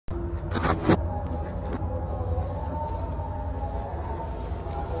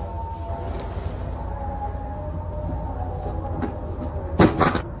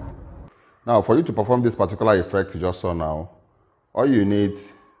Now, for you to perform this particular effect you just saw now, all you need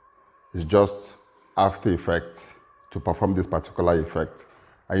is just After Effects to perform this particular effect.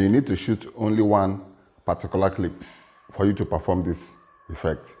 And you need to shoot only one particular clip for you to perform this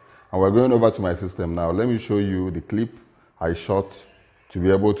effect. And we're going over to my system now. Let me show you the clip I shot to be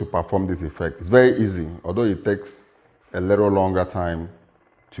able to perform this effect. It's very easy, although it takes a little longer time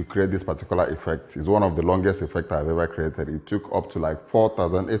to create this particular effect. It's one of the longest effects I've ever created. It took up to like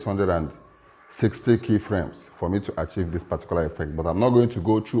 4,860 keyframes for me to achieve this particular effect. But I'm not going to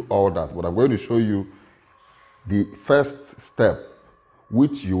go through all that, but I'm going to show you the first step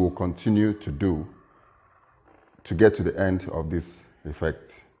which you will continue to do to get to the end of this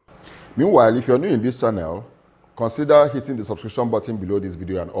effect. Meanwhile, if you're new in this channel, consider hitting the subscription button below this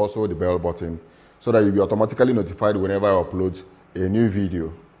video and also the bell button so that you'll be automatically notified whenever I upload a new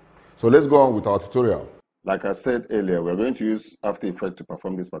video. So let's go on with our tutorial. Like I said earlier, we're going to use After Effects to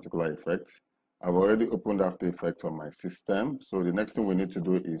perform this particular effect. I've already opened After Effects on my system. So the next thing we need to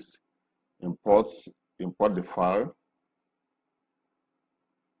do is import the file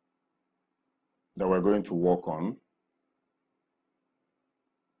that we're going to work on.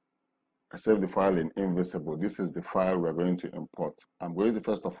 I save the file in invisible. This is the file we're going to import. I'm going to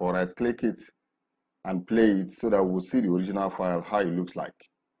first of all right click it and play it so that we'll see the original file, how it looks like.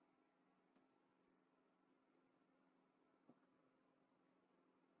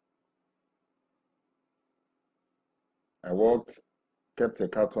 I kept a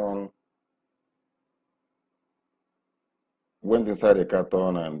carton, went inside the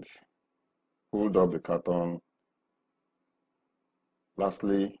carton and pulled up the carton.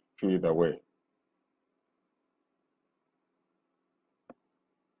 Lastly, threw it away.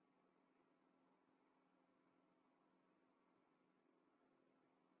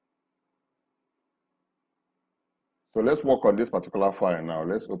 So let's work on this particular file now.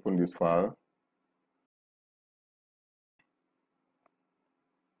 Let's open this file.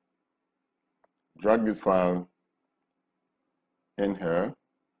 Drag this file in here.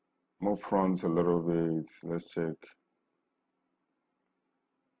 Move front a little bit. Let's check.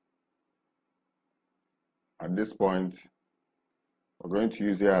 At this point, we're going to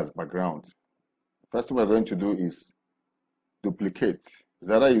use here as background. First thing we're going to do is duplicate.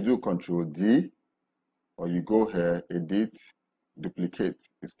 Is either you do Control D or you go here, edit, duplicate.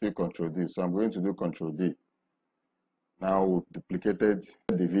 It's still Control D. So I'm going to do Control D. Now we've duplicated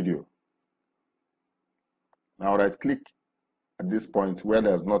the video. Now right click at this point where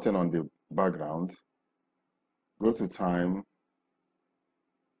there's nothing on the background. Go to time,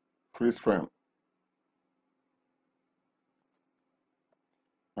 freeze frame.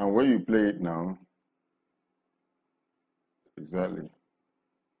 And when you play it now, exactly,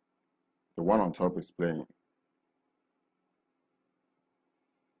 the one on top is playing.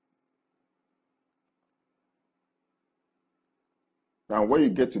 Now when you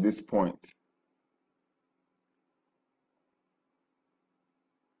get to this point,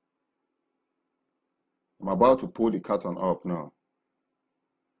 I'm about to pull the carton up now.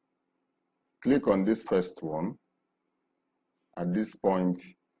 Click on this first one. At this point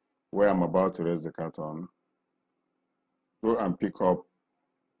where I'm about to raise the carton, go and pick up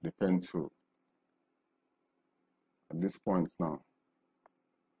the pen tool. At this point now,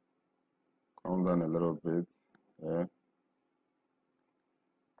 come down a little bit. Yeah.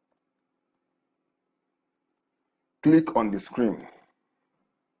 Click on the screen.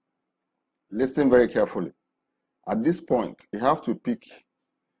 Listen very carefully. At this point, you have to pick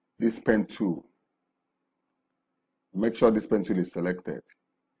this pen tool. Make sure this pen tool is selected.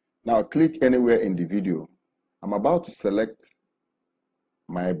 Now click anywhere in the video. I'm about to select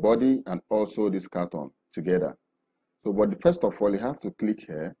my body and also this carton together. So, but first of all, you have to click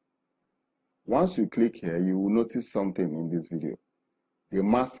here. Once you click here, you will notice something in this video. The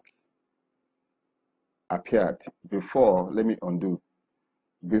mask appeared. Before, let me undo.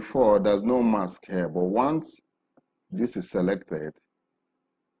 Before, there's no mask here, but once this is selected,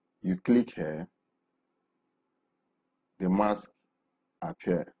 you click here, the mask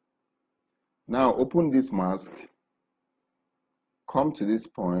appears. Now open this mask, come to this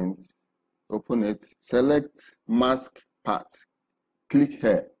point, open it, select mask part, click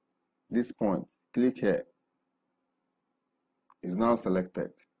here, this point, click here, is now selected.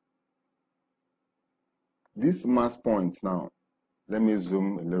 This mask point now, let me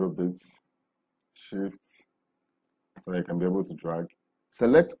zoom a little bit, shift, so I can be able to drag.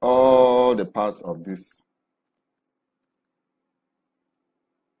 Select all the parts of this.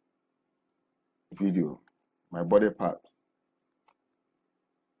 video, my body parts.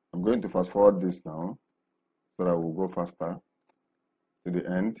 I'm going to fast forward this now so that we'll go faster to the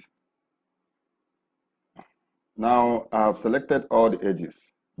end. Now I've selected all the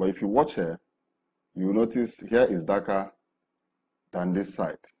edges, but if you watch here, you notice here is darker than this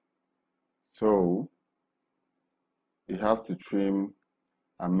side. So you have to trim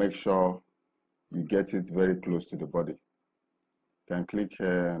and make sure you get it very close to the body. You can click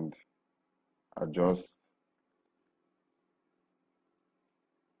here and adjust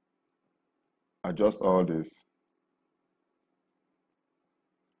all this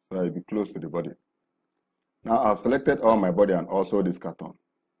so that it'll be close to the body. Now I've selected all my body and also this carton.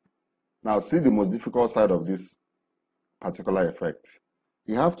 Now see the most difficult side of this particular effect.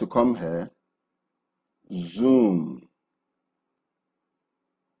 You have to come here, zoom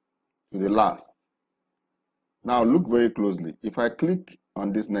to the last. Now look very closely. If I click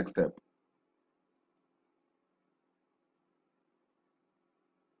on this next step,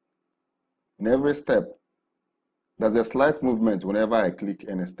 in every step, there's a slight movement whenever I click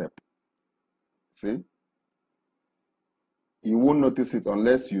any step. See? You won't notice it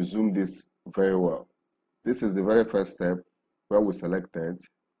unless you zoom this very well. This is the very first step where we selected.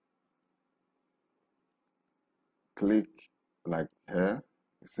 Click like here.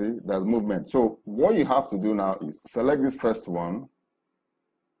 You see, there's movement. So what you have to do now is select this first one.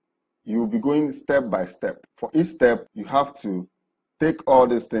 You'll be going step by step. For each step, you have to take all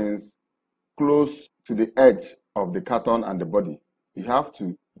these things close to the edge of the carton and the body. You have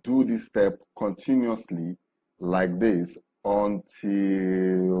to do this step continuously like this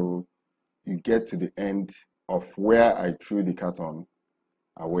until you get to the end of where I threw the carton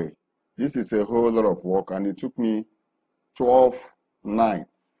away. This is a whole lot of work, and it took me 12 nights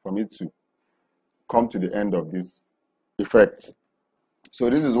for me to come to the end of this effect. So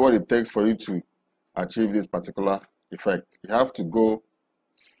this is what it takes for you to achieve this particular effect. You have to go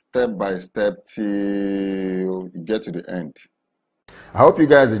step by step till you get to the end. I hope you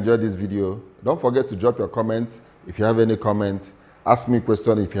guys enjoyed this video. Don't forget to drop your comment if you have any comment. Ask me a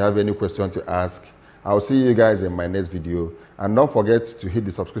question if you have any question to ask. I'll see you guys in my next video. And don't forget to hit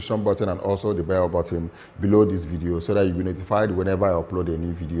the subscription button and also the bell button below this video so that you'll be notified whenever I upload a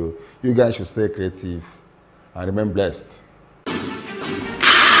new video. You guys should stay creative and remain blessed.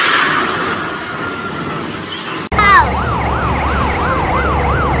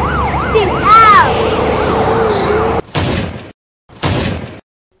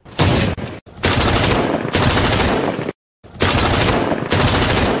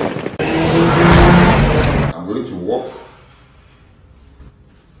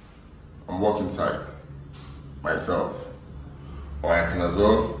 Walk inside myself, or I can as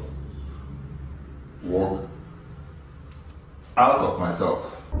well walk out of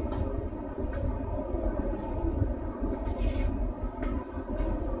myself.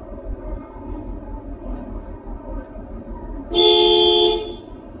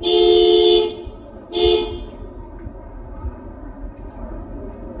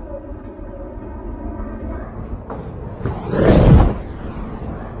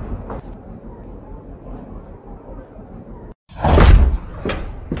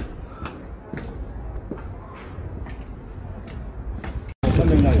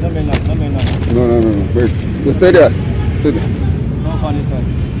 No. Wait. You stay there. Stay there. No funny, sir.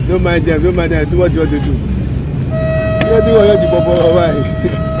 Don't mind them. Do what you want to do. You do what you want to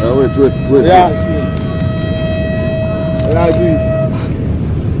do. Wait. Yeah, do it.